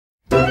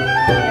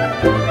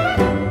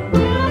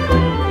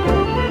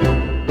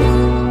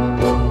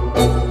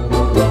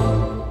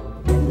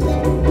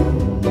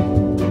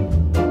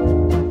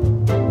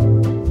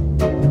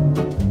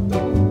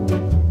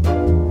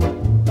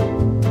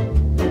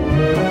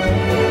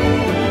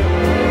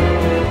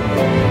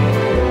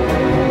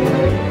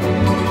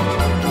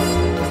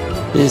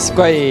It's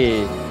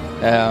quite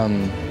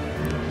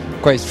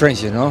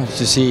strange, you know,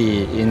 to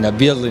see in a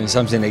building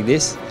something like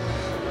this.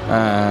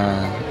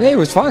 Yeah, it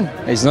was fun.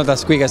 It's not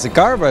as quick as a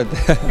car, but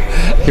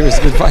it was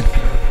good fun.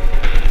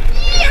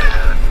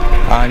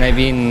 And I've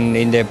been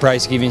in the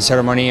prize giving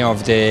ceremony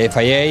of the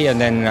FIA,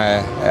 and then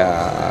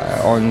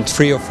on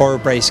 3 or 4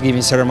 prize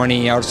giving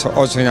ceremony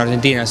also in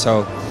Argentina.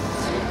 So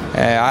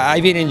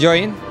I've been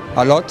enjoying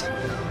a lot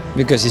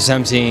because it's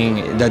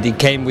something that it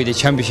came with the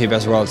championship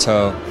as well.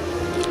 So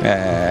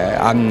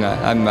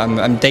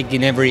I'm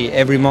taking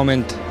every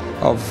moment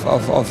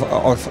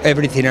of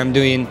everything I'm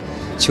doing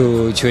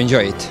to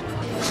enjoy it.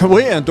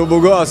 Oui, un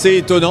toboggan assez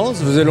étonnant,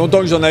 ça faisait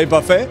longtemps que j'en avais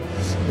pas fait.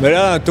 Mais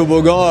là, un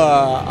toboggan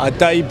à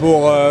taille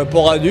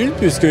pour adulte,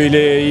 puisqu'il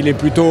est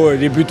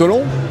plutôt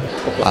long.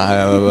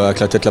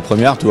 Avec la tête la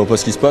première, tu vois pas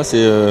ce qui se passe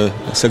et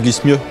ça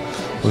glisse mieux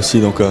aussi.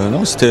 Donc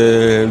non,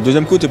 le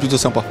deuxième coup était plutôt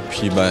sympa.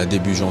 Puis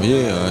début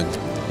janvier,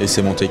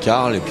 essai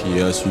Monte-Carlo, et puis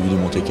suivi de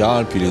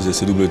Monte-Carlo, puis les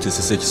essais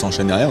WTCC qui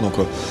s'enchaînent derrière. Donc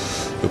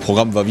le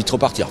programme va vite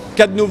repartir.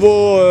 4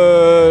 nouveaux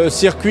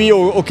circuits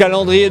au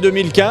calendrier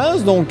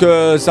 2015, donc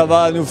ça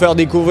va nous faire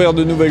découvrir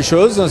de nouvelles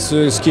choses,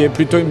 ce qui est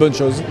plutôt une bonne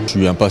chose. Je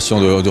suis impatient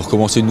de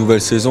recommencer une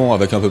nouvelle saison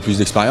avec un peu plus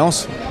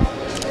d'expérience,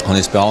 en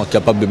espérant être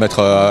capable de mettre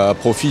à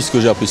profit ce que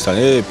j'ai appris cette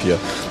année, et puis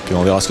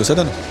on verra ce que ça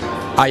donne.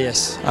 Ah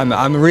yes,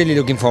 I'm really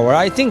looking forward.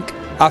 I think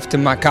after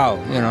Macau,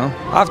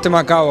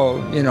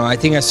 I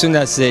think as soon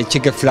as the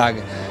checkered flag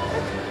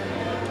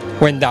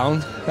went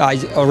down, I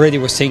already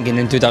was thinking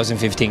in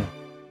 2015.